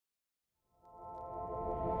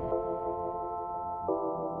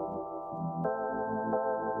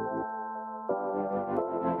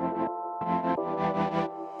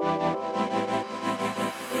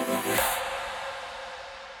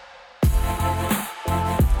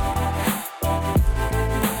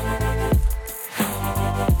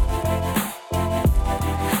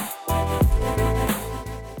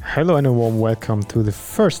Hello and a warm welcome to the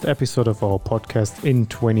first episode of our podcast in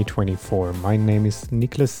 2024. My name is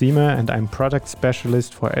Niklas Siemer and I'm product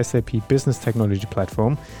specialist for SAP Business Technology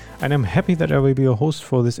Platform, and I'm happy that I will be your host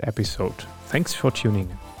for this episode. Thanks for tuning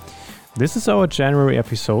in. This is our January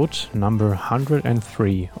episode, number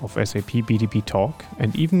 103 of SAP BTP Talk,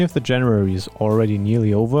 and even if the January is already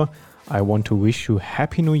nearly over, I want to wish you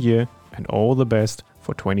Happy New Year and all the best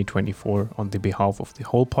for 2024 on the behalf of the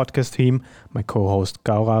whole podcast team, my co-host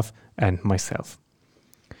Gaurav and myself.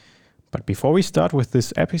 But before we start with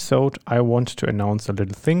this episode, I want to announce a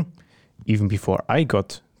little thing. Even before I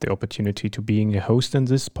got the opportunity to being a host in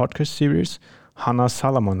this podcast series, Hannah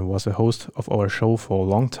Salomon was a host of our show for a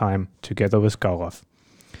long time together with Gaurav.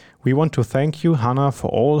 We want to thank you, Hannah, for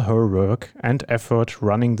all her work and effort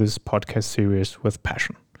running this podcast series with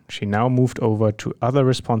passion. She now moved over to other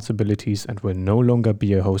responsibilities and will no longer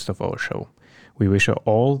be a host of our show. We wish her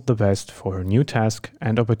all the best for her new task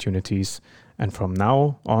and opportunities. And from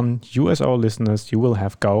now on, you as our listeners, you will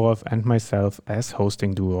have Gaurav and myself as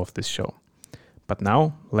hosting duo of this show. But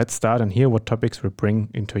now, let's start and hear what topics we bring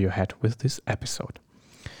into your head with this episode.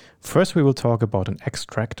 First, we will talk about an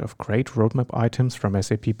extract of great roadmap items from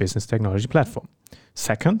SAP Business Technology Platform.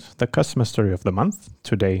 Second, the customer story of the month,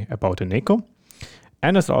 today about Eneco.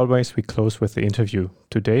 And as always, we close with the interview.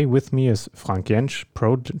 Today with me is Frank Jentsch,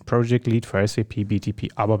 project lead for SAP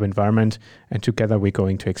BTP ABAP environment, and together we're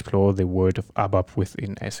going to explore the world of ABAP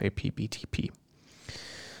within SAP BTP.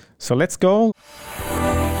 So let's go.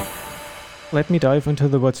 Let me dive into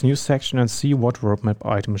the What's New section and see what roadmap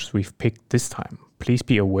items we've picked this time. Please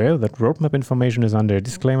be aware that roadmap information is under a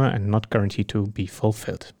disclaimer and not guaranteed to be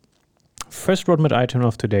fulfilled. First roadmap item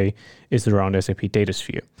of today is around SAP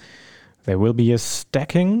DataSphere. There will be a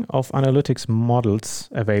stacking of analytics models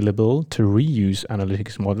available to reuse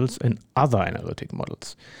analytics models in other analytic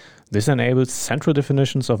models. This enables central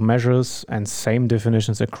definitions of measures and same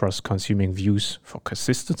definitions across consuming views for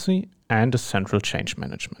consistency and a central change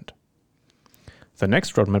management. The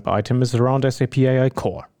next roadmap item is around SAP AI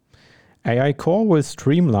Core. AI Core will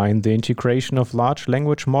streamline the integration of large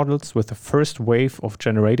language models with the first wave of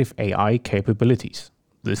generative AI capabilities.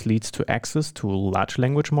 This leads to access to large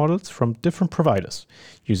language models from different providers,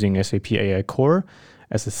 using SAP AI Core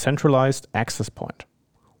as a centralized access point.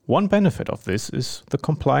 One benefit of this is the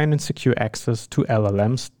compliant and secure access to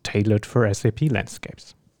LLMs tailored for SAP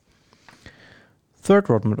landscapes. Third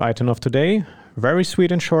roadmap item of today, very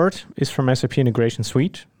sweet and short, is from SAP Integration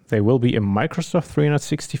Suite. There will be a Microsoft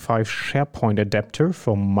 365 SharePoint adapter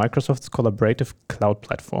for Microsoft's collaborative cloud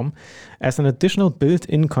platform as an additional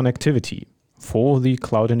built-in connectivity for the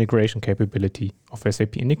cloud integration capability of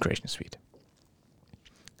SAP Integration Suite.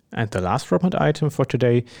 And the last roadmap item for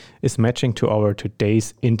today is matching to our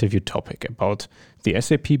today's interview topic about the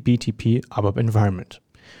SAP BTP ABAP environment.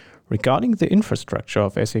 Regarding the infrastructure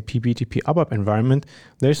of SAP BTP ABAP environment,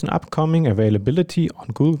 there is an upcoming availability on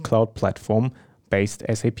Google Cloud Platform based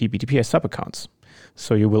SAP BTP sub-accounts.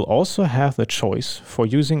 So you will also have the choice for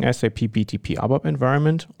using SAP BTP ABAP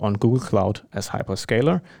environment on Google Cloud as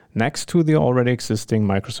hyperscaler next to the already existing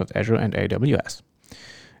Microsoft Azure and AWS.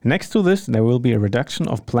 Next to this, there will be a reduction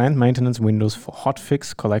of planned maintenance windows for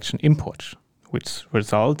hotfix collection import, which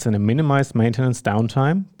results in a minimized maintenance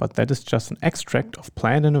downtime, but that is just an extract of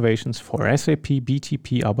planned innovations for SAP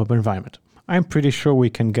BTP ABAP environment. I'm pretty sure we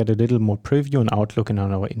can get a little more preview and outlook in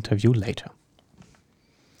our interview later.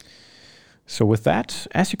 So with that,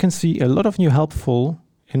 as you can see, a lot of new helpful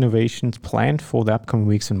innovations planned for the upcoming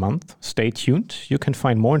weeks and months. Stay tuned. You can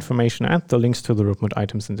find more information and the links to the roadmap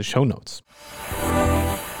items in the show notes.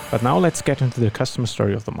 But now let's get into the customer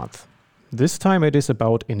story of the month. This time it is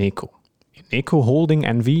about Eneco. Eneco Holding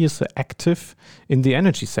NV is active in the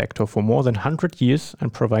energy sector for more than 100 years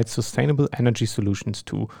and provides sustainable energy solutions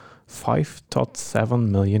to 5.7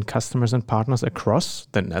 million customers and partners across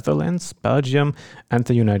the Netherlands, Belgium, and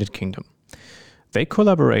the United Kingdom. They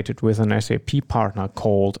collaborated with an SAP partner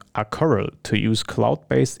called Acoral to use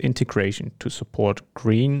cloud-based integration to support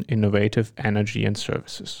green, innovative energy and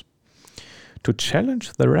services. To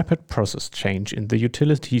challenge the rapid process change in the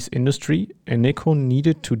utilities industry, Eneco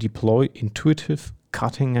needed to deploy intuitive,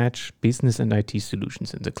 cutting-edge business and IT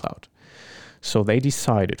solutions in the cloud. So they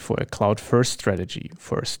decided for a cloud-first strategy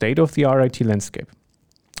for a state-of-the-art IT landscape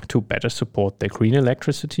to better support their green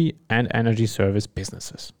electricity and energy service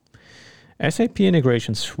businesses. SAP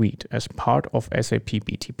Integration Suite as part of SAP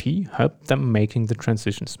BTP helped them making the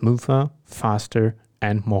transition smoother, faster,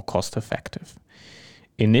 and more cost-effective.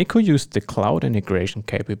 Eneco used the cloud integration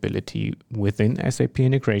capability within SAP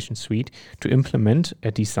Integration Suite to implement a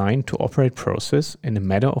design-to-operate process in a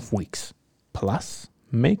matter of weeks, plus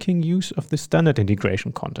making use of the standard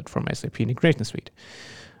integration content from SAP Integration Suite.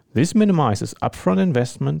 This minimizes upfront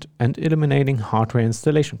investment and eliminating hardware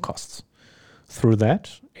installation costs. Through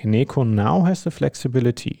that, Eneco now has the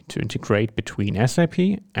flexibility to integrate between SAP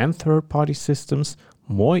and third-party systems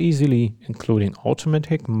more easily, including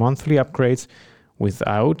automatic monthly upgrades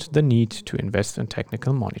without the need to invest in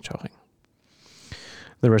technical monitoring.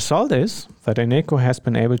 The result is that Eneco has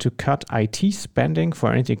been able to cut IT spending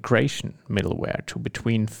for integration middleware to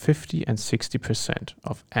between 50 and 60%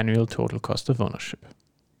 of annual total cost of ownership.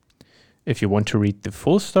 If you want to read the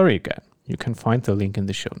full story again, you can find the link in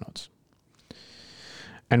the show notes.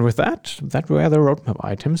 And with that were the roadmap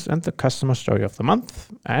items and the customer story of the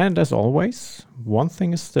month. And as always, one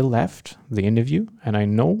thing is still left, the interview. And I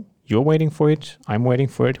know you're waiting for it, I'm waiting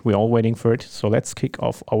for it, we're all waiting for it. So let's kick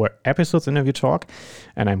off our episode's interview talk.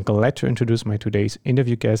 And I'm glad to introduce my today's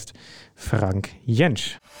interview guest, Frank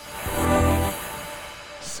Jentsch.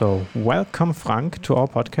 So welcome, Frank, to our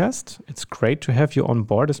podcast. It's great to have you on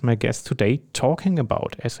board as my guest today, talking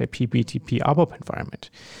about SAP BTP ABAP environment.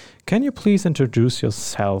 Can you please introduce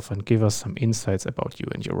yourself and give us some insights about you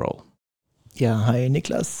and your role? Yeah, hi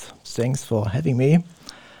Niklas. Thanks for having me.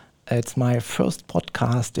 It's my first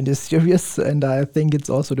podcast in this series, and I think it's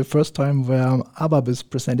also the first time where ABAP is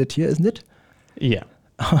presented here, isn't it? Yeah.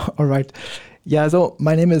 All right. Yeah, so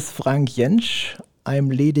my name is Frank Jentsch. I'm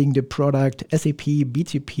leading the product SAP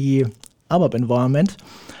BTP ABAP environment.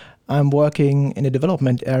 I'm working in the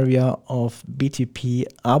development area of BTP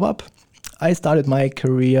ABAP. I started my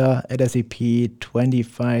career at SAP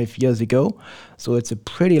 25 years ago, so it's a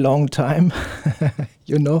pretty long time,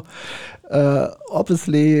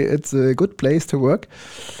 Obviously, it's a good place to work.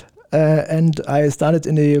 And I started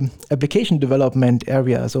in the application development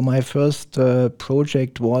area. So my first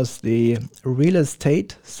project was the real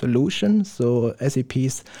estate solution, so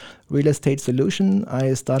SAP's real estate solution.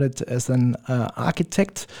 I started as an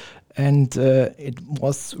architect, and it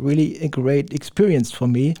was really a great experience for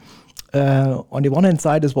me. On the one hand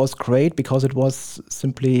side, this was great because it was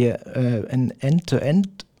simply an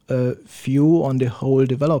end-to-end view on the whole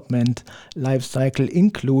development life cycle,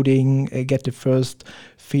 including get the first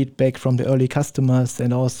feedback from the early customers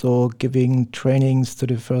and also giving trainings to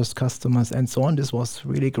the first customers and so on. This was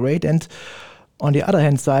really great. And on the other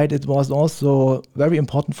hand side, it was also very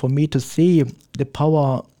important for me to see the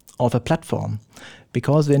power of a platform,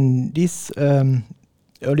 because in these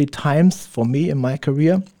early times for me in my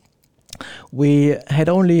career, we had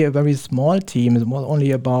only a very small team. It was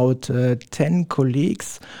only about 10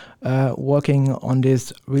 colleagues working on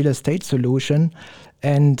this real estate solution.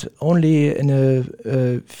 And only in a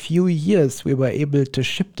few years we were able to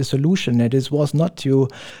ship the solution. And this was not due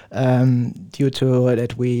to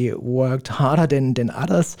that we worked harder than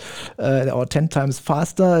others or 10 times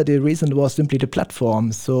faster. The reason was simply the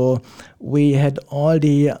platform. So we had all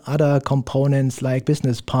the other components like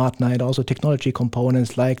business partner and also technology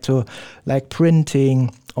components like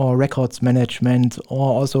printing or records management, or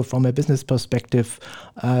also from a business perspective,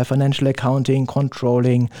 financial accounting,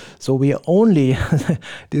 controlling. So we only,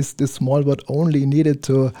 this small word only, needed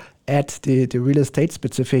to add the real estate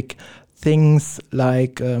specific things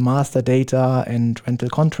like master data and rental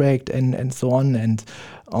contract and so on, and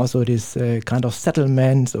also this kind of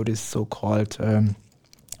settlement, so this so-called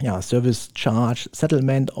service charge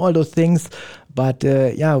settlement, all those things. But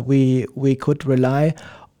we could rely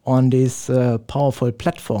on this powerful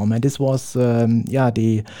platform, and this was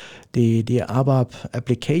the ABAP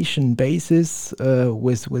application basis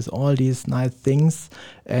with all these nice things,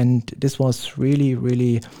 and this was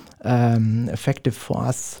really effective for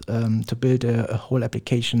us to build a whole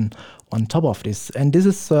application on top of this. And this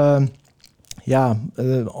is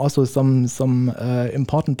also some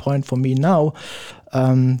important point for me now,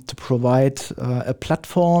 to provide a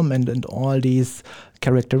platform and all these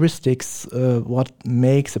characteristics, what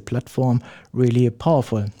makes a platform really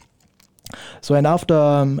powerful. So, and after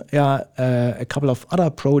a couple of other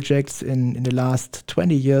projects in the last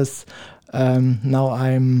 20 years, now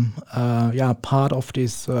I'm part of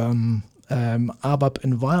this ABAP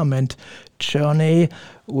environment journey,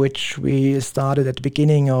 which we started at the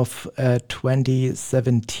beginning of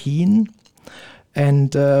 2017.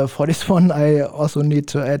 And for this one, I also need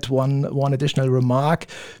to add one additional remark,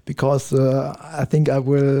 because I think I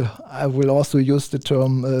will also use the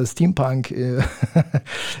term steampunk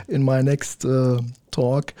in my next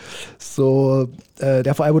talk. So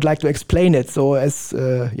therefore, I would like to explain it. So as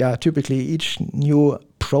typically each new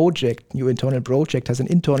internal project has an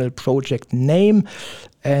internal project name,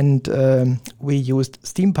 and we used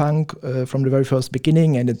steampunk from the very first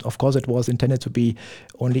beginning, and of course it was intended to be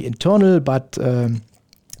only internal, but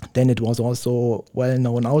Then it was also well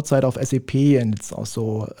known outside of SAP, and it's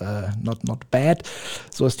also not bad.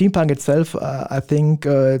 So Steampunk itself, I think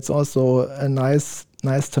it's also a nice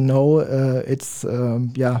to know. It's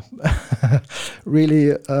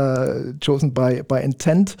really chosen by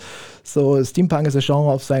intent. So steampunk is a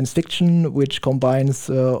genre of science fiction which combines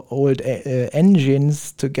old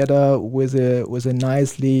engines together with a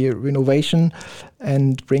nicely renovation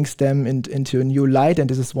and brings them into a new light. And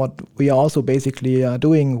this is what we are also basically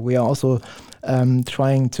doing. We are also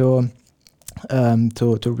trying to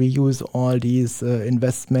reuse all these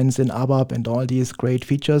investments in ABAP and all these great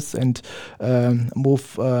features and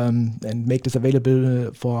move and make this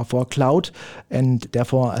available for cloud. And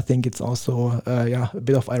therefore, I think it's also a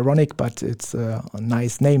bit of ironic, but it's a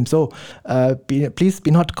nice name. So please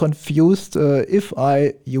be not confused. If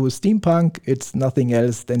I use Steampunk, it's nothing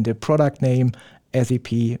else than the product name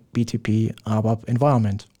SAP BTP ABAP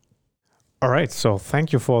environment. All right, so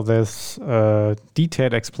thank you for this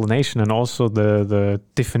detailed explanation and also the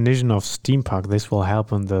definition of steampunk. This will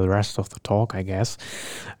help in the rest of the talk, I guess.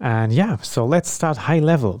 And yeah, so let's start high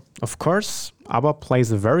level. Of course, ABAP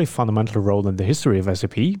plays a very fundamental role in the history of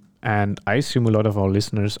SAP, and I assume a lot of our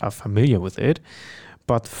listeners are familiar with it.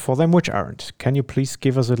 But for them which aren't, can you please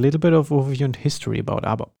give us a little bit of overview and history about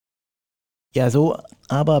ABAP? Yeah, so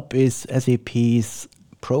ABAP is SAP's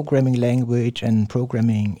programming language and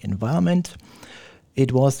programming environment.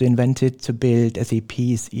 It was invented to build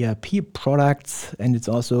SAP's ERP products, and it's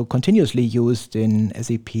also continuously used in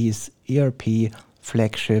SAP's ERP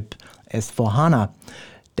flagship S/4HANA.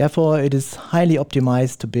 Therefore, it is highly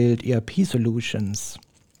optimized to build ERP solutions.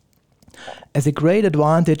 As a great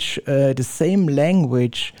advantage, the same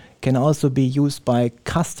language can also be used by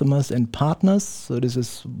customers and partners. So this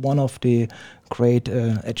is one of the great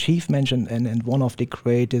achievements and one of the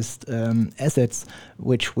greatest assets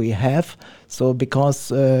which we have. So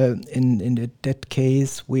because in that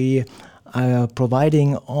case, we are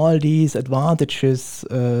providing all these advantages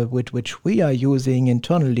which we are using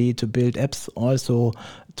internally to build apps also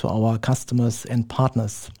to our customers and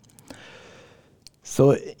partners.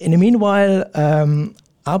 So in the meanwhile,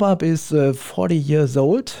 ABAP is 40 years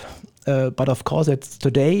old, but of course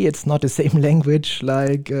today it's not the same language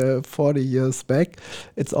like 40 years back.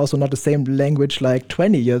 It's also not the same language like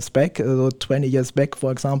 20 years back. 20 years back,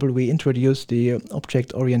 for example, we introduced the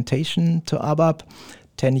object orientation to ABAP.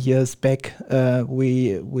 10 years back,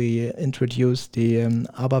 we introduced the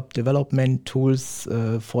ABAP development tools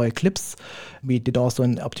for Eclipse. We did also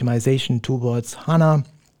an optimization towards HANA,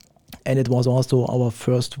 and it was also our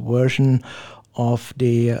first version of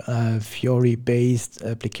the Fiori-based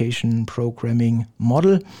application programming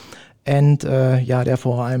model. And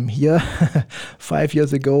therefore I'm here. 5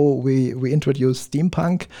 years ago, we introduced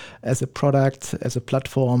Steampunk as a product, as a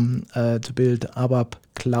platform to build ABAP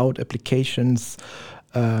cloud applications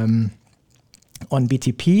on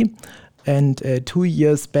BTP. And 2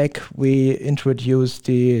 years back, we introduced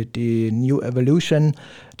the new evolution,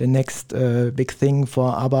 the next big thing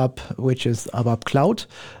for ABAP, which is ABAP Cloud.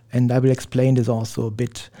 And I will explain this also a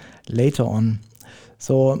bit later on.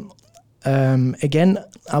 So again,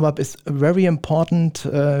 ABAP is very important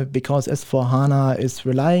because S/4HANA is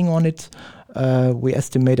relying on it. We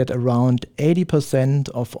estimated around 80%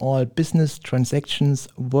 of all business transactions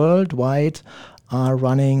worldwide are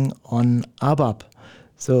running on ABAP.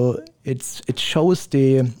 So it shows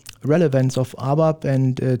the relevance of ABAP,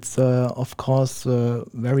 and it's of course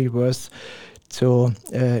very worth to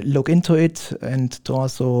look into it and to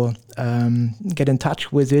also get in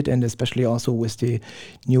touch with it, and especially also with the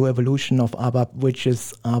new evolution of ABAP, which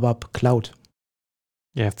is ABAP Cloud.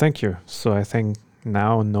 Yeah, thank you. So I think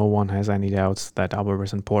now no one has any doubts that ABAP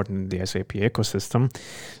is important in the SAP ecosystem.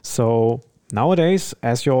 So nowadays,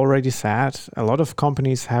 as you already said, a lot of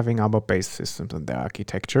companies having ABAP-based systems in their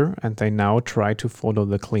architecture, and they now try to follow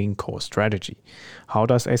the clean core strategy. How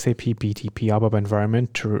does SAP BTP ABAP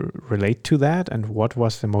environment relate to that, and what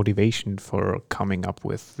was the motivation for coming up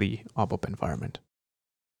with the ABAP environment?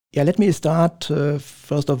 Yeah, let me start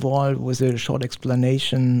first of all with a short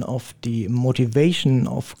explanation of the motivation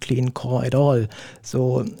of Clean Core at all.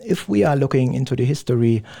 So if we are looking into the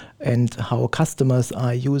history and how customers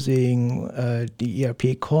are using the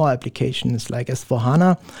ERP core applications like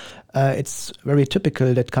S/4HANA, it's very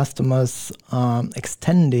typical that customers are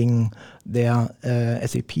extending their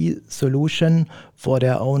SAP solution for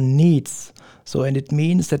their own needs. So, and it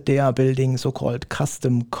means that they are building so-called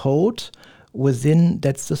custom code within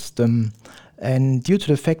that system. And due to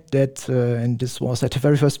the fact that, and this was at the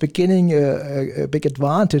very first beginning, a big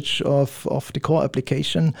advantage of the core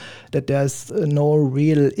application, that there's no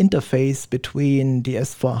real interface between the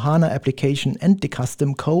S/4HANA application and the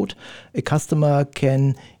custom code. A customer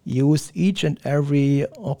can use each and every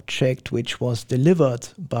object which was delivered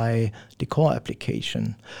by the core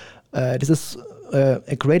application. This is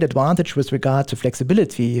a great advantage with regard to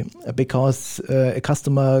flexibility, because a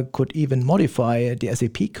customer could even modify the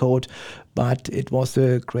SAP code, but it was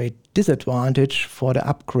a great disadvantage for the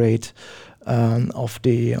upgrade of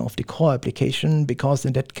the core application, because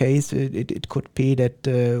in that case it could be that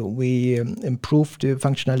we improved the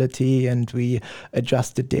functionality and we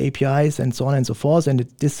adjusted the APIs and so on and so forth, and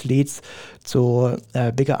this leads to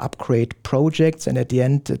bigger upgrade projects, and at the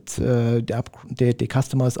end the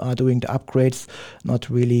customers are doing the upgrades not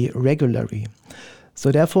really regularly.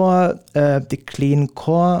 So therefore the clean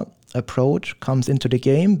core approach comes into the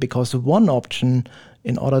game, because one option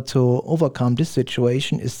in order to overcome this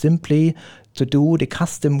situation is simply to do the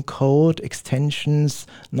custom code extensions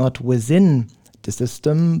not within the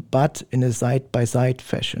system, but in a side-by-side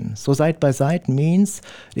fashion. So side-by-side means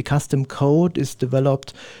the custom code is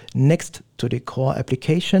developed next to the core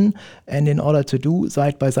application, and in order to do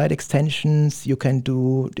side-by-side extensions, you can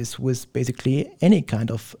do this with basically any kind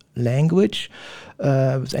of language,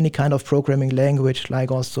 with any kind of programming language, like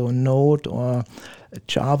also Node or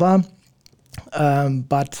Java.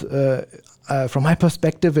 But from my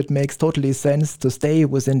perspective, it makes totally sense to stay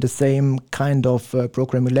within the same kind of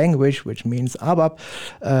programming language, which means ABAP,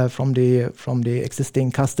 from the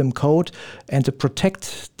existing custom code, and to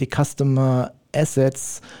protect the customer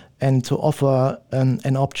assets and to offer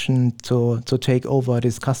an option to take over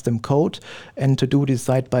this custom code and to do these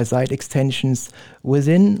side-by-side extensions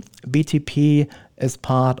within BTP as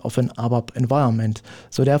part of an ABAP environment.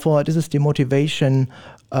 So therefore, this is the motivation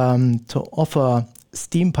to offer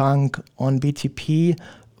Steampunk on BTP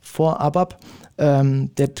for ABAP,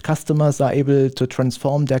 that customers are able to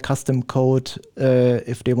transform their custom code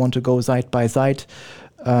if they want to go side by side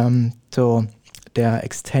to their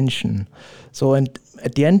extension. So, and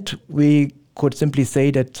at the end, we could simply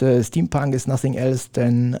say that Steampunk is nothing else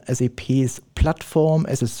than SAP's platform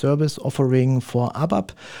as a service offering for ABAP.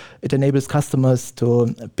 It enables customers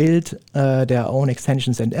to build their own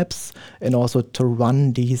extensions and apps, and also to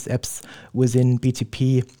run these apps within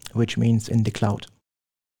BTP, which means in the cloud.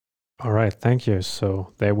 All right, thank you.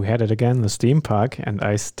 So there we had it again, the Steampunk, and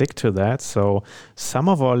I stick to that. So some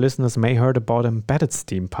of our listeners may heard about embedded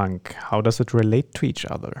Steampunk. How does it relate to each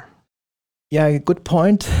other? Yeah, good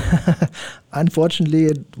point. Unfortunately,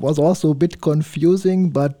 it was also a bit confusing,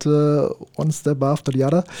 but one step after the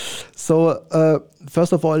other. So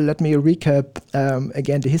first of all, let me recap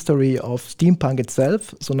again the history of Steampunk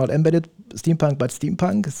itself. So not embedded Steampunk, but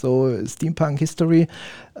Steampunk. So Steampunk history.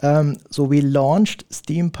 So we launched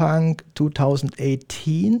Steampunk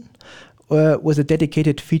 2018 with a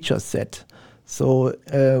dedicated feature set. So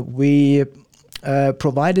we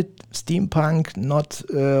provided Steampunk not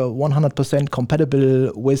 100%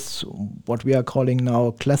 compatible with what we are calling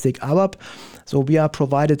now classic ABAP. So we are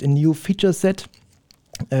provided a new feature set,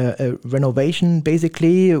 a renovation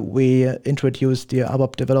basically. We introduced the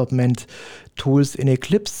ABAP development tools in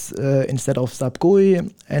Eclipse instead of SAP GUI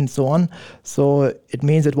and so on. So it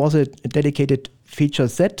means it was a dedicated feature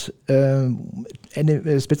set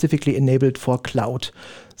and specifically enabled for cloud.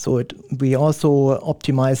 So we also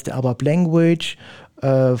optimized the ABAP language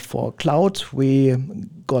for cloud. We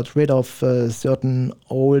got rid of certain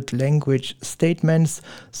old language statements.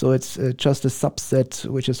 So it's just a subset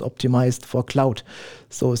which is optimized for cloud.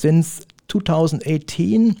 So since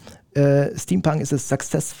 2018, Steampunk is a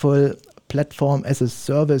successful platform as a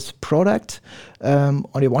service product on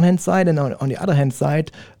the one hand side, and on the other hand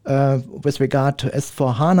side, with regard to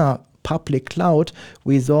S/4HANA public cloud,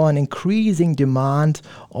 we saw an increasing demand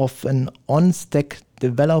of an on-stack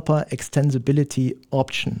developer extensibility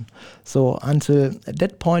option. So until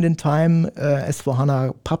that point in time,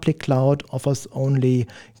 S/4HANA public cloud offers only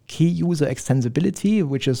key user extensibility,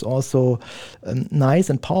 which is also nice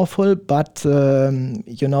and powerful, but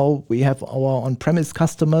we have our on-premise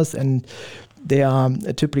customers, and they are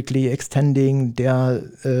typically extending their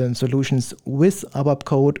solutions with ABAP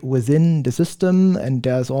code within the system, and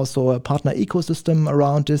there's also a partner ecosystem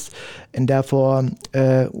around this, and therefore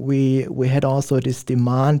we had also this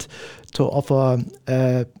demand to offer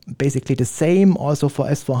basically the same also for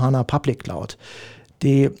S/4HANA public cloud.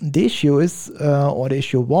 The issue is, or the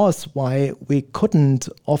issue was, why we couldn't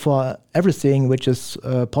offer everything which is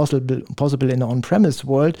possible in the on-premise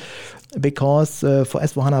world, because for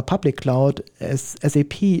S/4HANA Public Cloud,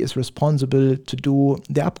 SAP is responsible to do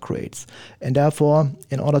the upgrades. And therefore,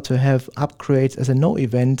 in order to have upgrades as a no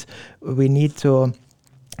event, we need to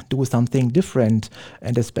do something different,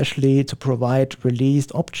 and especially to provide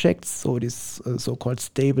released objects, so this so-called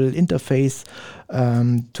stable interface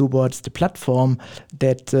towards the platform,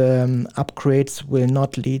 that upgrades will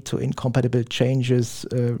not lead to incompatible changes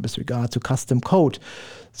with regard to custom code.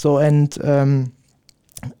 So, and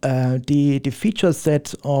the feature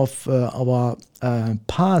set of our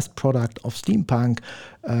past product of Steampunk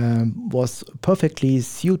was perfectly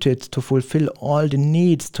suited to fulfill all the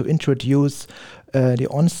needs to introduce the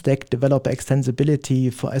on-stack developer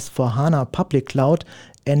extensibility for S/4HANA Public Cloud,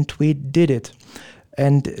 and we did it.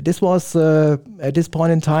 And this was, at this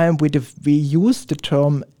point in time, we used the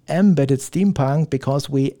term embedded Steampunk because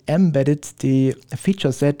we embedded the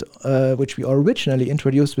feature set which we originally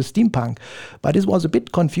introduced with Steampunk. But this was a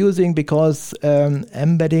bit confusing because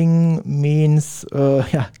embedding means,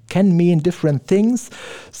 can mean different things.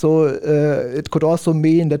 So it could also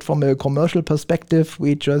mean that from a commercial perspective,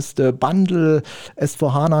 we just bundle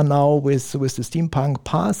S/4HANA now with the Steampunk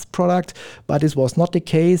PaaS product. But this was not the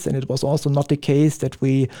case, and it was also not the case that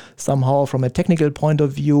we somehow, from a technical point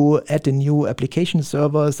of view, add a new application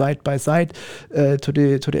server side by side to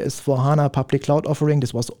the S/4HANA Public Cloud offering.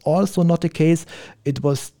 This was also not the case. It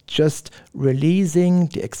was just releasing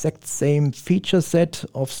the exact same feature set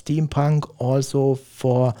of Steampunk also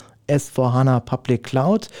for S/4HANA Public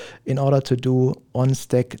Cloud in order to do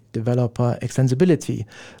on-stack developer extensibility.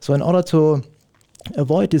 So in order to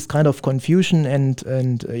avoid this kind of confusion, and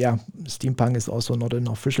Steampunk is also not an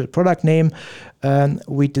official product name,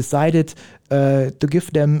 we decided to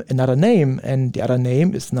give them another name, and the other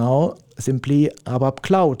name is now simply ABAP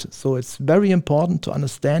Cloud. So it's very important to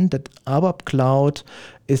understand that ABAP Cloud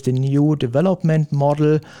is the new development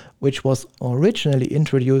model which was originally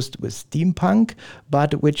introduced with Steampunk,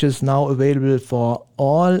 but which is now available for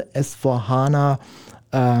all S/4HANA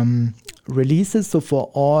releases, so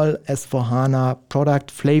for all S/4HANA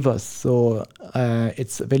product flavors. So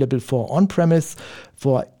it's available for on-premise,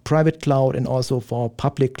 for private cloud, and also for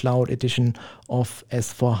public cloud edition of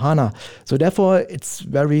S/4HANA. So therefore, it's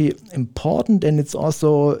very important, and it's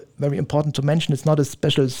also very important to mention it's not a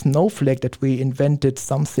special snowflake that we invented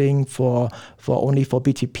something for only for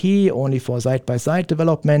BTP, only for side-by-side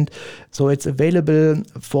development. So it's available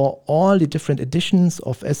for all the different editions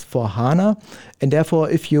of S/4HANA. And therefore,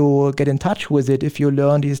 if you get in touch with it, if you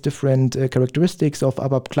learn these different characteristics of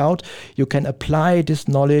ABAP Cloud, you can apply this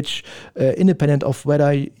knowledge independent of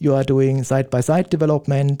whether you are doing side-by-side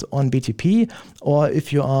development on BTP or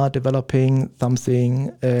if you are developing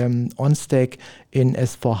something on stack in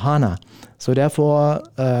S/4HANA. So therefore,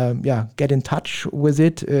 get in touch with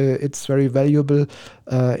it. It's very valuable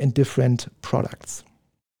in different products.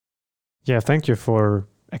 Yeah, thank you for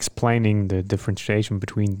explaining the differentiation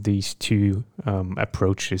between these two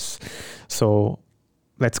approaches. So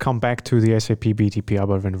let's come back to the SAP BTP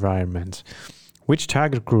ABAP environment. Which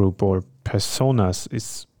target group or personas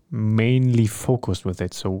is mainly focused with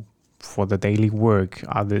it? So for the daily work,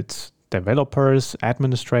 are it developers,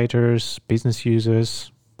 administrators, business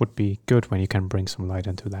users? Would be good when you can bring some light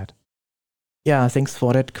into that. Yeah, thanks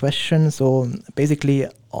for that question. So basically,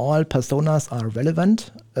 all personas are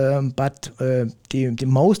relevant, but the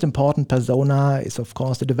most important persona is, of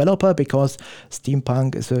course, the developer, because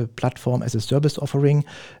Steampunk is a platform as a service offering,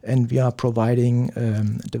 and we are providing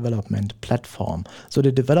development platform. So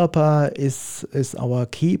the developer is our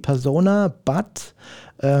key persona, but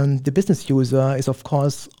the business user is, of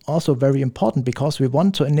course, also very important, because we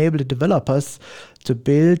want to enable the developers to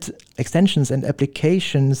build extensions and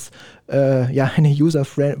applications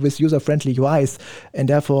with user-friendly UIs. And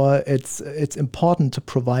therefore, it's important to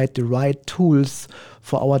provide the right tools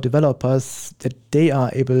for our developers, that they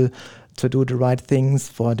are able to do the right things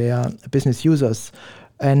for their business users.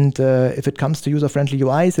 And if it comes to user-friendly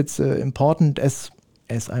UIs, it's important, as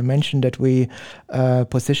I mentioned, that we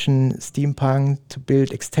position Steampunk to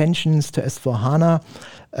build extensions to S/4HANA,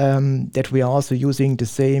 that we are also using the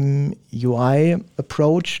same UI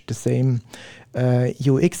approach, the same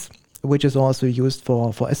UX, which is also used for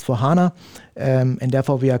S/4HANA. And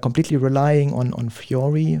therefore, we are completely relying on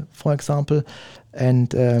Fiori, for example. And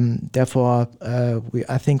therefore,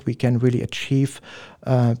 I think we can really achieve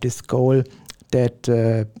this goal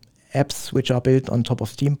that apps which are built on top of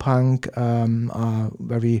Steampunk are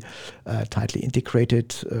very tightly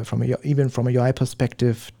integrated even from a UI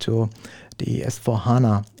perspective to the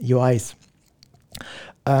S/4HANA UIs.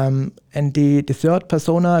 And the third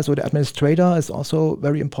persona, so the administrator, is also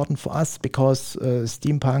very important for us because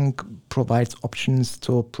Steampunk provides options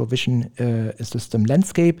to provision a system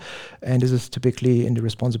landscape. And this is typically in the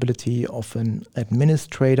responsibility of an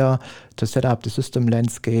administrator to set up the system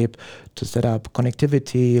landscape, to set up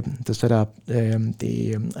connectivity, to set up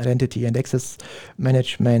the identity and access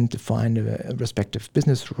management, define the respective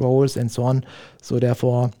business roles, and so on. So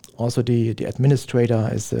therefore, also the administrator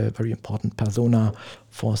is a very important persona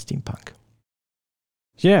for Steampunk.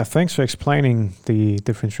 Yeah, thanks for explaining the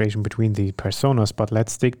differentiation between the personas, but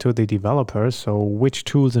let's stick to the developer. So which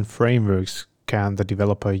tools and frameworks can the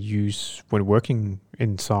developer use when working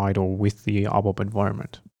inside or with the ABAP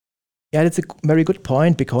environment? Yeah, that's a very good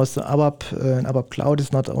point because ABAP Cloud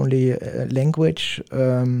is not only a language,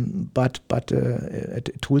 but a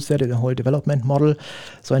tool set, a whole development model.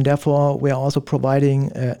 So, and therefore, we are also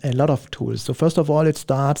providing a lot of tools. So first of all, it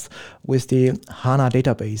starts with the HANA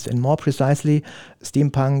database. And more precisely,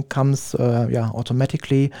 Steampunk comes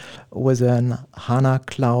automatically with an HANA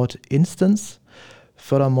Cloud instance.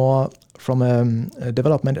 Furthermore, from a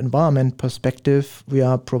development environment perspective, we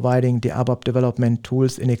are providing the ABAP development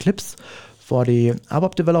tools in Eclipse for the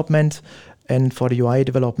ABAP development, and for the UI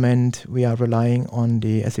development, we are relying on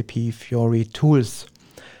the SAP Fiori tools.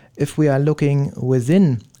 If we are looking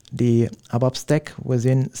within the ABAP stack,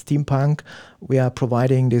 within Steampunk, we are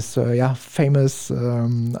providing this famous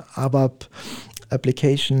ABAP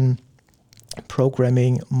application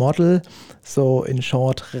programming model, so in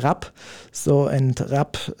short RAP. So and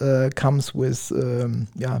RAP comes with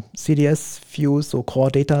CDS views, so core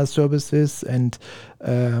data services, and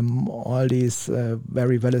all these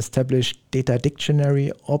very well established data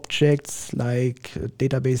dictionary objects like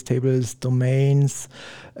database tables, domains,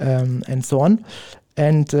 and so on.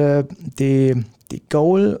 And the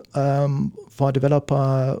goal for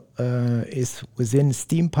developer is within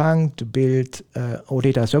Steampunk to build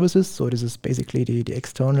OData services. So this is basically the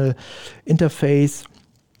external interface.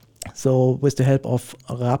 So with the help of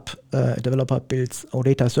RAP, a developer builds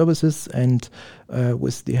OData services, and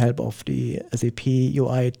with the help of the SAP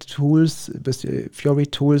UI tools, with the Fiori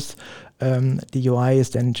tools, the UI is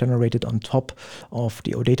then generated on top of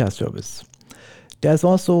the OData service. There's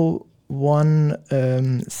also one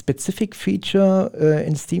specific feature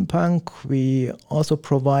in Steampunk we also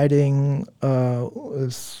providing,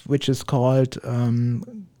 which is called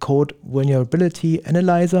Code Vulnerability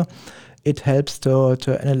Analyzer. It helps to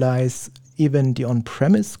analyze even the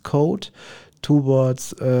on-premise code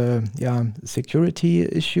towards security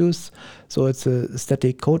issues. So it's a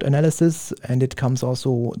static code analysis, and it comes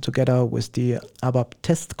also together with the ABAP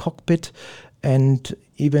test cockpit. And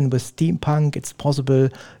even with Steampunk, it's possible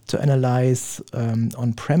to analyze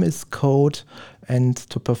on-premise code and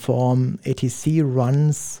to perform ATC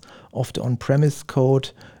runs of the on-premise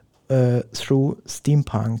code through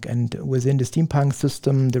Steampunk. And within the Steampunk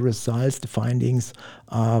system, the results, the findings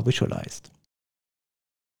are visualized.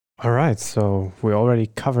 All right, so we already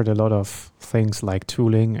covered a lot of things like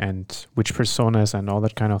tooling and which personas and all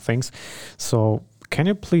that kind of things. So can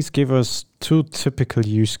you please give us 2 typical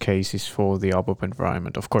use cases for the ABAP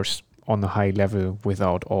environment? Of course, on a high level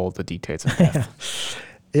without all the details.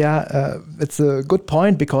 It's a good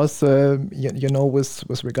point because,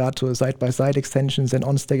 with regard to side-by-side extensions and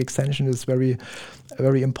on-stack extension, it's very,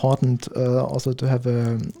 very important also to have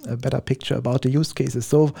a better picture about the use cases.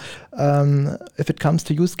 So if it comes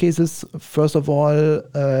to use cases, first of all,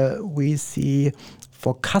 we see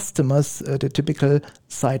for customers the typical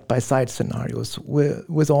side-by-side scenarios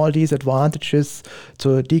with all these advantages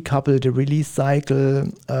to decouple the release cycle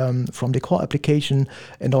from the core application,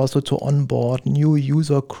 and also to onboard new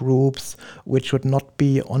user groups which should not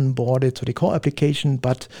be onboarded to the core application,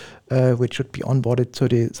 but which should be onboarded to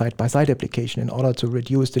the side-by-side application in order to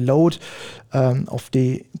reduce the load of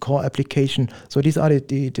the core application. So these are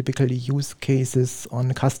the typical use cases on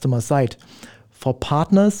the customer side. For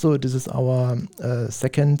partners, so this is our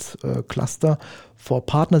second cluster. For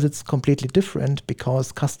partners, it's completely different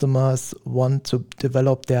because customers want to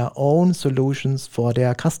develop their own solutions for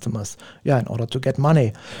their customers, in order to get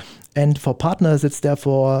money. And for partners, it's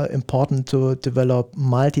therefore important to develop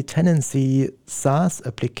multi-tenancy SaaS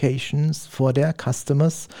applications for their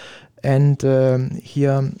customers. And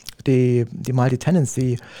here, the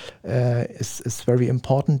multi-tenancy is very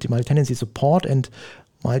important, the multi-tenancy support, and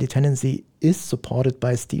multi-tenancy is supported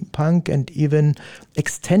by Steampunk, and even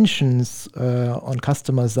extensions on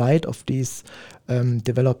customer side of these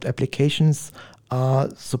developed applications are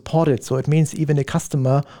supported. So it means even a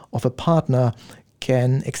customer of a partner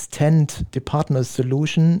can extend the partner's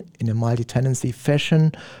solution in a multi-tenancy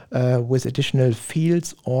fashion with additional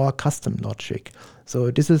fields or custom logic.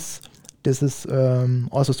 So this is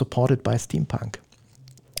also supported by Steampunk.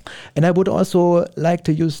 And I would also like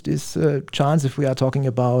to use this chance, if we are talking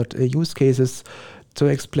about use cases, to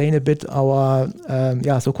explain a bit our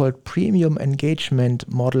so-called premium engagement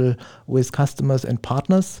model with customers and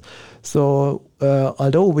partners. So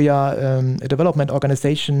although we are a development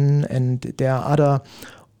organization and there are other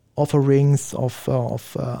offerings of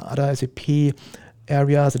other SAP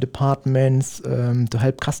areas, departments to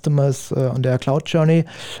help customers on their cloud journey,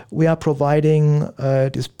 we are providing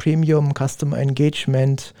this premium customer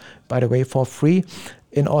engagement, by the way, for free,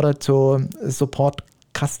 in order to support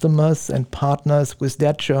customers and partners with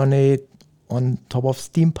their journey on top of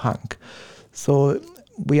Steampunk. So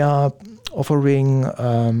we are offering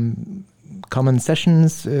common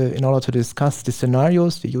sessions in order to discuss the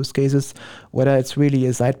scenarios, the use cases, whether it's really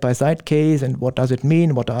a side-by-side case and what does it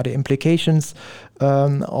mean, what are the implications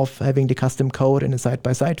of having the custom code in a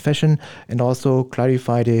side-by-side fashion, and also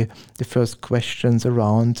clarify the first questions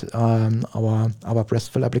around our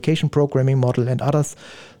RESTful application programming model and others.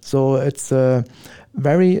 So it's a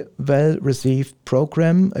very well-received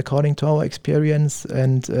program according to our experience,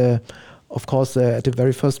 and of course, at the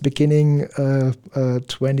very first beginning,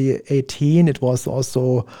 2018, it was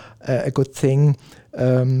also a good thing,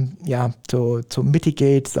 to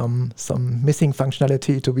mitigate some missing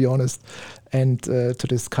functionality, to be honest, and to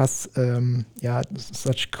discuss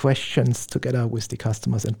such questions together with the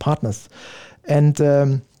customers and partners. And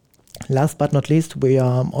last but not least, we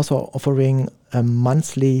are also offering a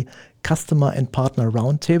monthly customer and partner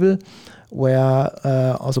roundtable, where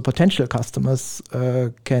also potential customers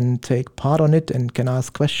can take part on it and can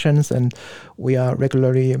ask questions. And we are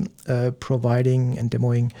regularly providing and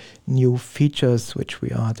demoing new features which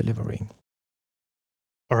we are delivering.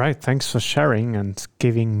 All right, thanks for sharing and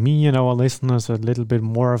giving me and our listeners a little bit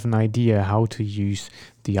more of an idea how to use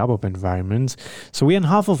the ABAP environment. So we're in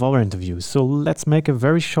half of our interview, so let's make a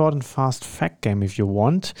very short and fast fact game if you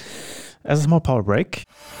want, as a small power break.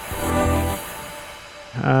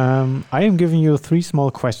 I am giving you 3 small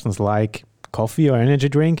questions like coffee or energy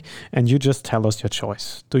drink, and you just tell us your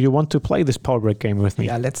choice. Do you want to play this power break game with me?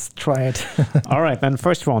 Yeah, let's try it. All right, then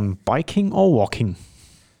first one, biking or walking?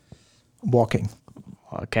 Walking.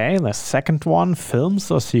 Okay, the second one,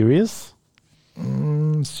 films or series?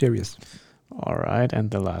 Series. All right,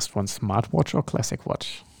 and the last one, smartwatch or classic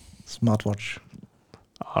watch? Smartwatch.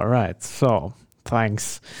 All right, so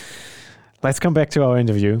thanks. Let's come back to our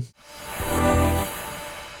interview.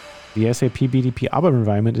 The SAP BTP ABAP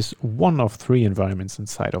environment is one of 3 environments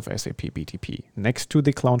inside of SAP BTP, next to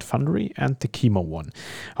the Cloud Foundry and the Chemo one.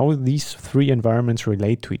 How these 3 environments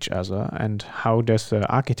relate to each other, and how does the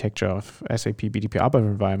architecture of SAP BTP ABAP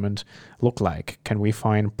environment look like? Can we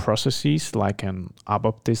find processes like an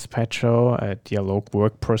ABAP dispatcher, a dialog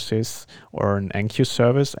work process, or an enqueue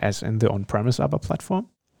service as in the on-premise ABAP platform?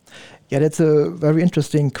 Yeah, that's a very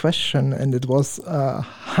interesting question, and it was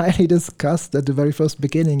highly discussed at the very first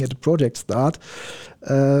beginning at the project start.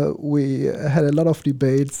 We had a lot of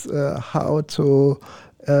debates how to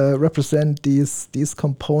represent these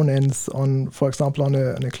components on, for example, on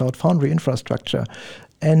a Cloud Foundry infrastructure.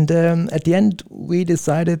 And at the end, we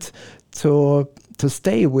decided to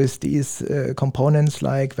stay with these components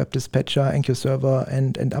like Web Dispatcher, enqueue server,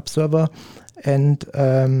 and app server. And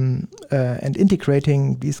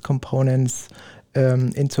integrating these components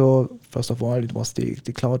into, first of all, it was the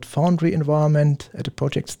Cloud Foundry environment at the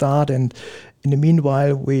project start, and in the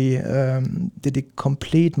meanwhile we did a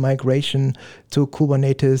complete migration to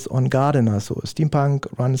Kubernetes on Gardener. So Steampunk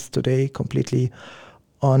runs today completely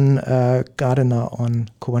on Gardener on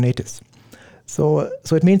Kubernetes. So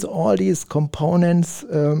it means all these components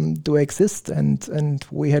do exist, and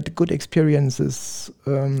we had good experiences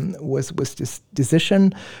with this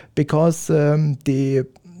decision, because the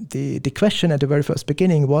question at the very first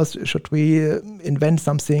beginning was, should we invent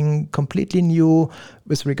something completely new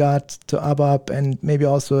with regard to ABAP and maybe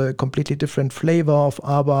also a completely different flavor of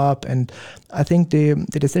ABAP? And I think the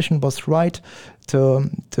decision was right to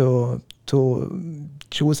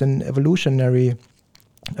choose an evolutionary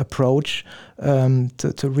approach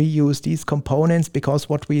to reuse these components, because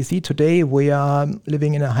what we see today, we are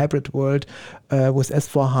living in a hybrid world with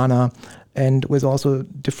S4HANA and with also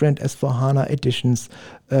different S4HANA editions.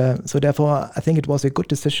 So therefore, I think it was a good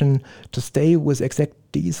decision to stay with exact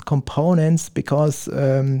these components, because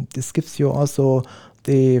this gives you also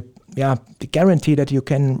the guarantee that you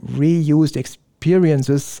can reuse the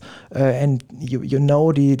experiences, and you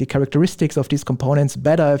know the characteristics of these components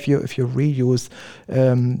better if you reuse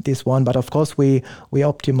this one. But of course, we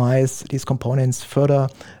optimize these components further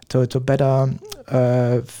to better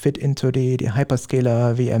fit into the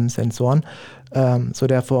hyperscaler VMs and so on. So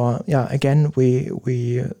therefore, again,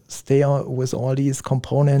 we stay with all these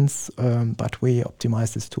components, but we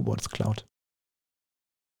optimize this towards cloud.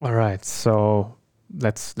 All right, so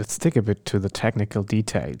let's dig a bit to the technical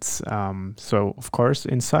details. So of course,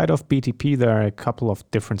 inside of BTP, there are a couple of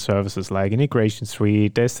different services like integration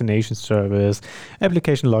suite, destination service,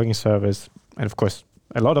 application logging service, and of course,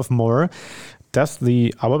 a lot of more. Does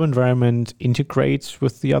the ABAP environment integrate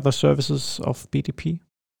with the other services of BTP?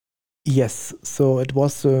 Yes, so it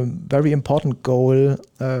was a very important goal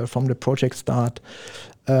from the project start,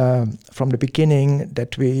 from the beginning,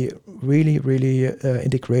 that we really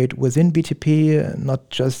integrate within BTP, not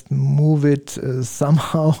just move it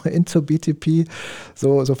somehow into BTP.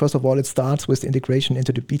 So first of all, it starts with integration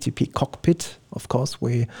into the BTP cockpit. Of course,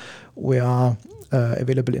 we are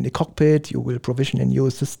available in the cockpit. You will provision a new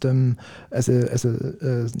system as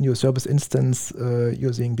a new service instance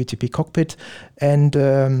using BTP cockpit. And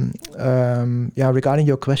regarding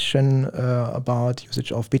your question about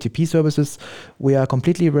usage of BTP services, we are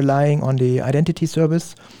completely relying on the identity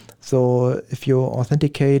service. So if you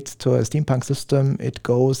authenticate to a Steampunk system, it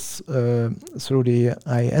goes through the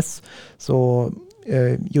IIS. So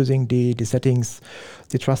using the settings,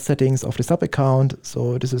 the trust settings of the sub account.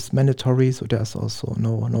 So this is mandatory. So there's also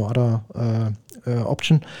no other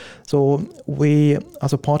option. So we are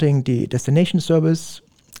supporting the destination service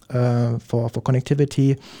for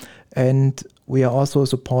connectivity, and we are also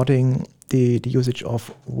supporting the usage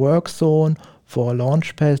of work zone for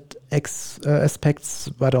launchpad aspects,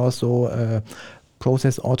 but also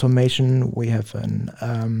process automation. We have an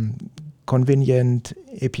convenient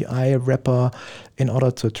API wrapper in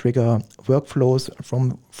order to trigger workflows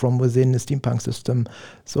from within the Steampunk system.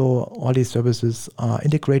 So all these services are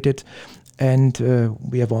integrated, and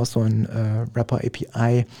we have also a wrapper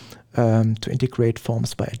API to integrate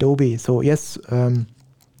forms by Adobe. So yes,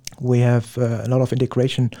 we have a lot of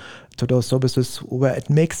integration to those services where it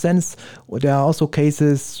makes sense. There are also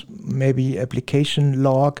cases, maybe application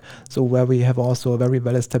log, so where we have also a very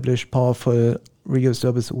well-established, powerful reuse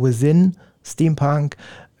service within Steampunk,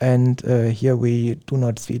 and here we do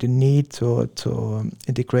not see the need to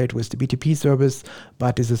integrate with the BTP service,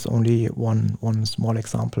 but this is only one small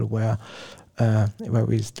example where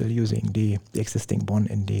we're still using the existing one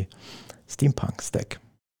in the Steampunk stack.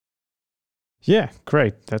 Yeah,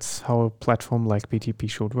 great. That's how a platform like BTP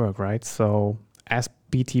should work, right? So as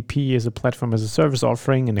BTP is a platform as a service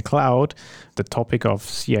offering in the cloud, the topic of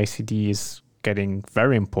CI/CD is getting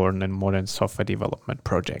very important in modern software development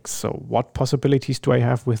projects. So what possibilities do I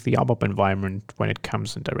have with the ABAP environment when it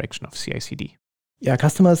comes in direction of CI/CD? Yeah,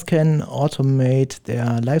 customers can automate their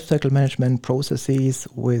lifecycle management processes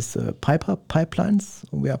with pipelines.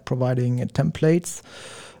 We are providing templates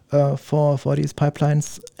for these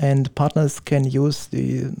pipelines, and partners can use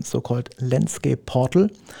the so-called landscape portal.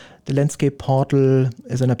 The landscape portal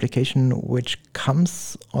is an application which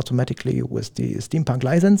comes automatically with the Steampunk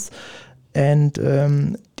license, and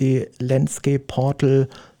the landscape portal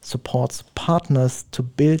supports partners to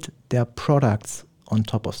build their products on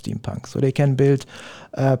top of Steampunk. So they can build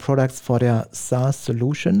products for their SaaS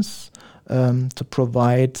solutions to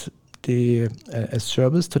provide a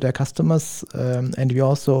service to their customers, and we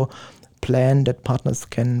also plan that partners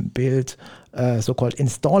can build so-called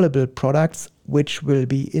installable products which will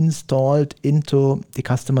be installed into the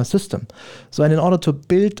customer system. So, and in order to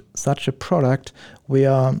build such a product, we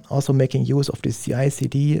are also making use of the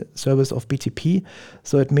CI/CD service of BTP.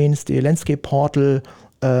 So it means the landscape portal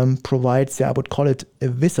provides, I would call it a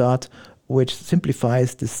wizard, which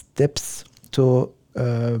simplifies the steps to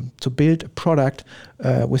build a product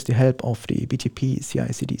with the help of the BTP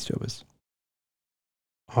CI/CD service.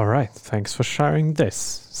 All right, thanks for sharing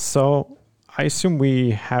this. So I assume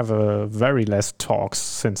we have a very less talks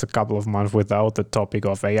since a couple of months without the topic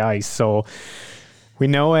of AI. So we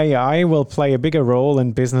know AI will play a bigger role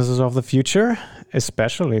in businesses of the future,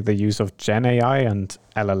 especially the use of Gen AI and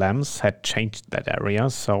LLMs had changed that area.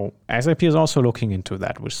 So SAP is also looking into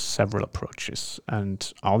that with several approaches.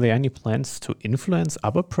 And are there any plans to influence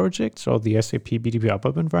other projects or the SAP BTP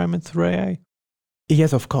ABAP environment through AI?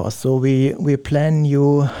 Yes, of course. So we plan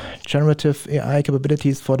new generative AI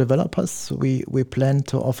capabilities for developers. We plan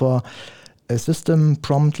to offer a system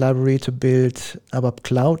prompt library to build ABAP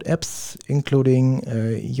cloud apps, including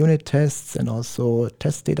unit tests and also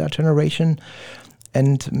test data generation.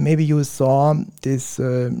 And maybe you saw this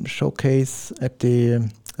showcase at the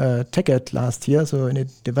TechEd last year. So in a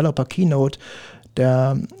developer keynote,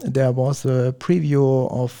 there was a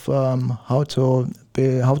preview of how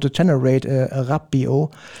to generate a RAP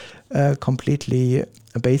BO completely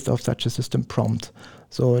based off such a system prompt.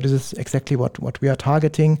 So this is exactly what we are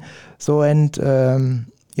targeting. So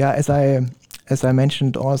as I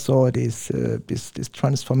mentioned also this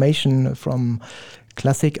transformation from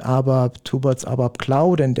classic ABAP towards ABAP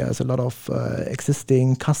Cloud, and there's a lot of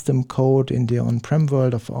existing custom code in the on-prem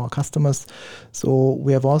world of our customers. So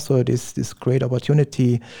we have also this great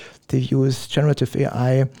opportunity to use generative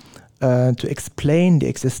AI to explain the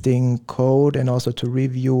existing code and also to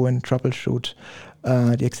review and troubleshoot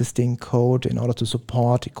the existing code in order to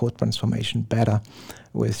support the code transformation better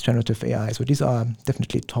with generative AI. So these are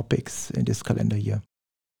definitely topics in this calendar year.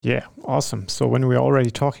 Yeah, awesome. So when we're already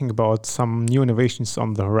talking about some new innovations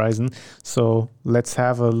on the horizon, so let's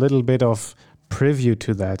have a little bit of preview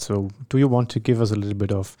to that. So do you want to give us a little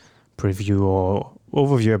bit of preview or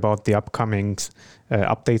overview about the upcoming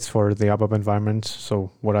updates for the ABAP environment? So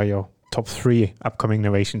what are your top 3 upcoming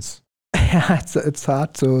innovations? Yeah, it's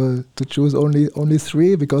hard to choose only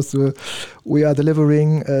 3 because we are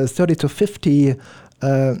delivering 30 to 50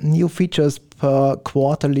 new features per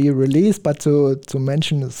quarterly release, but to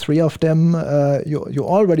mention 3 of them, you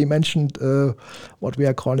already mentioned what we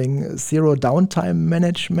are calling zero downtime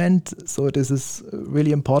management. So this is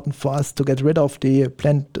really important for us to get rid of the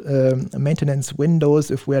planned maintenance windows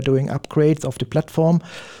if we are doing upgrades of the platform.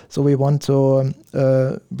 So we want to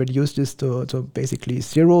reduce this to basically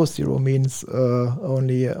 0. 0 means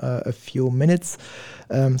only a few minutes.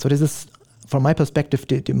 So this is, from my perspective,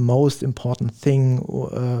 the most important thing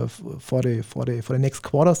for the next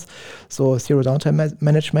quarters. So zero downtime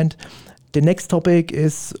management. The next topic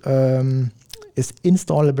is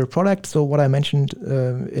installable product. So what I mentioned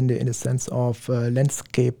in the sense of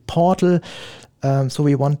landscape portal. So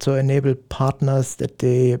we want to enable partners that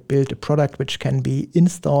they build a product which can be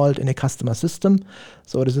installed in a customer system.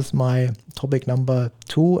 So this is my topic number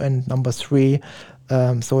 2 and number 3.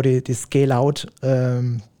 So the scale out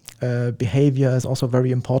behavior is also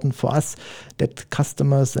very important for us, that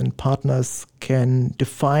customers and partners can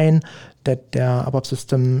define that their ABAP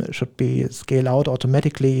system should be scaled out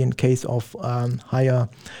automatically in case of higher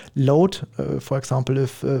load. For example,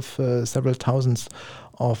 if several thousands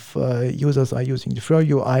of users are using the Fleur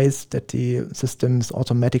UIs, that the system is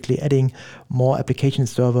automatically adding more application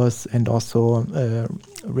servers and also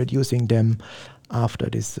reducing them after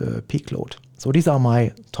this peak load. So these are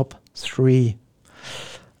my top 3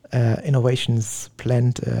 innovations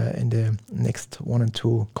planned in the next 1 and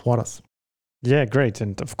 2 quarters. Yeah, great.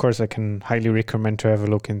 And of course, I can highly recommend to have a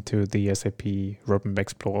look into the SAP Roadmap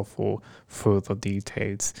Explorer for further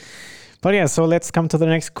details. But yeah, so let's come to the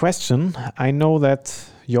next question. I know that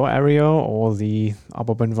your area or the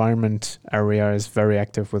ABAP environment area is very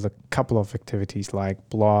active with a couple of activities like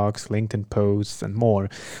blogs, LinkedIn posts, and more.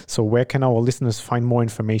 So where can our listeners find more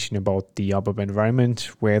information about the ABAP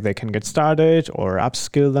environment, where they can get started or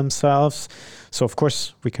upskill themselves? So of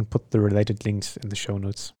course, we can put the related links in the show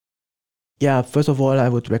notes. Yeah, first of all, I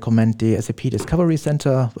would recommend the SAP Discovery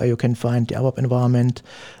Center, where you can find the ABAP environment.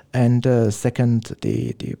 And second,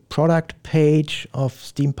 the product page of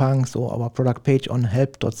Steampunk, so our product page on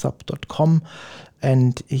help.sap.com.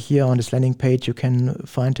 And here on this landing page, you can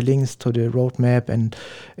find the links to the roadmap and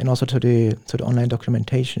also to the online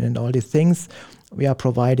documentation and all these things. We are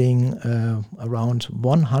providing around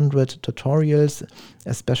 100 tutorials,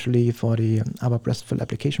 especially for the ABAP RESTful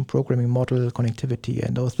application programming model, connectivity,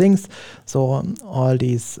 and those things. So all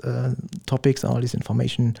these topics, all this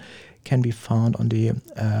information can be found on the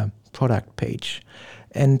product page.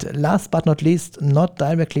 And last but not least, not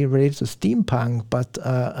directly related to Steampunk, but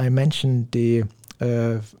I mentioned the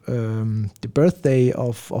birthday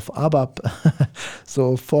of ABAP,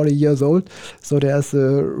 so 40 years old. So there's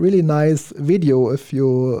a really nice video if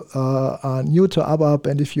you are new to ABAP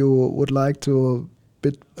and if you would like to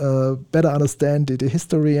better understand the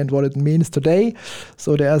history and what it means today.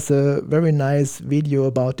 So there's a very nice video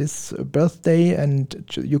about this birthday, and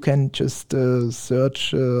you can just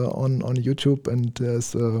search on YouTube, and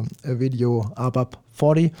there's a video ABAP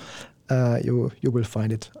 40. You will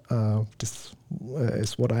find it. This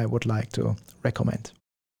is what I would like to recommend.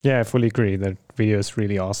 Yeah, I fully agree. That video is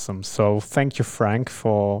really awesome. So thank you, Frank,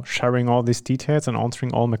 for sharing all these details and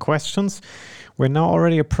answering all my questions. We're now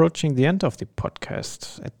already approaching the end of the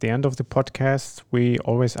podcast. At the end of the podcast, we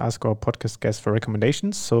always ask our podcast guests for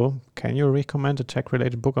recommendations. So can you recommend a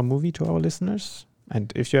tech-related book or movie to our listeners?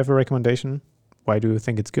 And if you have a recommendation, why do you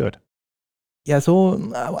think it's good? Yeah, so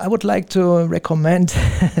I would like to recommend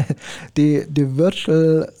the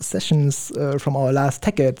virtual sessions from our last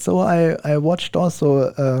TechEd. So I watched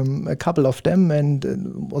also a couple of them, and it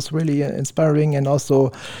was really inspiring, and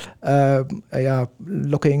also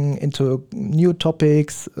looking into new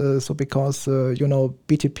topics. So because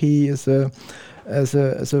BTP is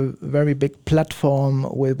a very big platform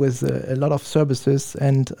with a lot of services,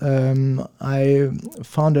 and I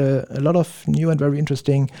found a lot of new and very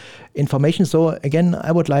interesting information. So again,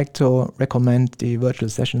 I would like to recommend the virtual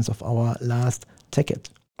sessions of our last TechEd.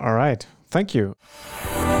 All right, thank you.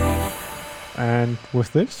 And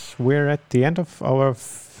with this, we're at the end of our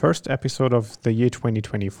first episode of the year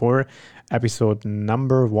 2024, episode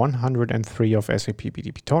number 103 of SAP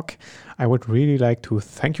BTP Talk. I would really like to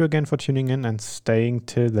thank you again for tuning in and staying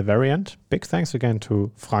till the very end. Big thanks again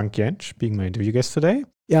to Frank Jentsch being my interview guest today.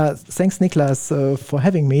 Yeah, thanks, Niklas, for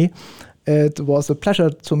having me. It was a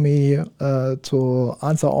pleasure to me to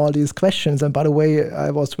answer all these questions. And by the way,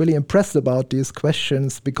 I was really impressed about these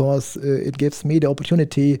questions because it gives me the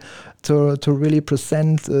opportunity to really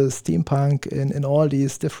present steampunk in all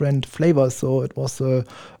these different flavors. So it was a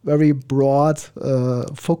very broad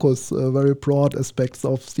focus, very broad aspects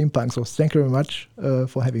of steampunk. So thank you very much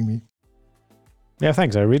for having me. Yeah,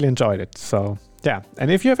 thanks. I really enjoyed it. So yeah, and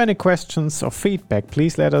if you have any questions or feedback,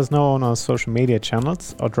 please let us know on our social media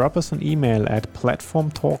channels or drop us an email at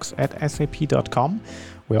platformtalks@sap.com.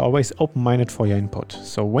 We're always open-minded for your input.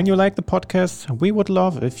 So when you like the podcast, we would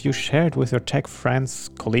love if you share it with your tech friends,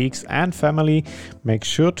 colleagues, and family. Make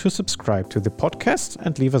sure to subscribe to the podcast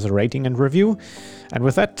and leave us a rating and review. And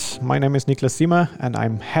with that, my name is Niklas Siemer, and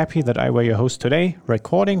I'm happy that I were your host today,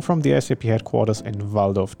 recording from the SAP headquarters in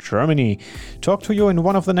Walldorf, Germany. Talk to you in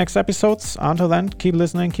one of the next episodes. Until then, keep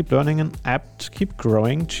listening, keep learning, and keep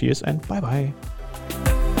growing. Cheers and bye-bye.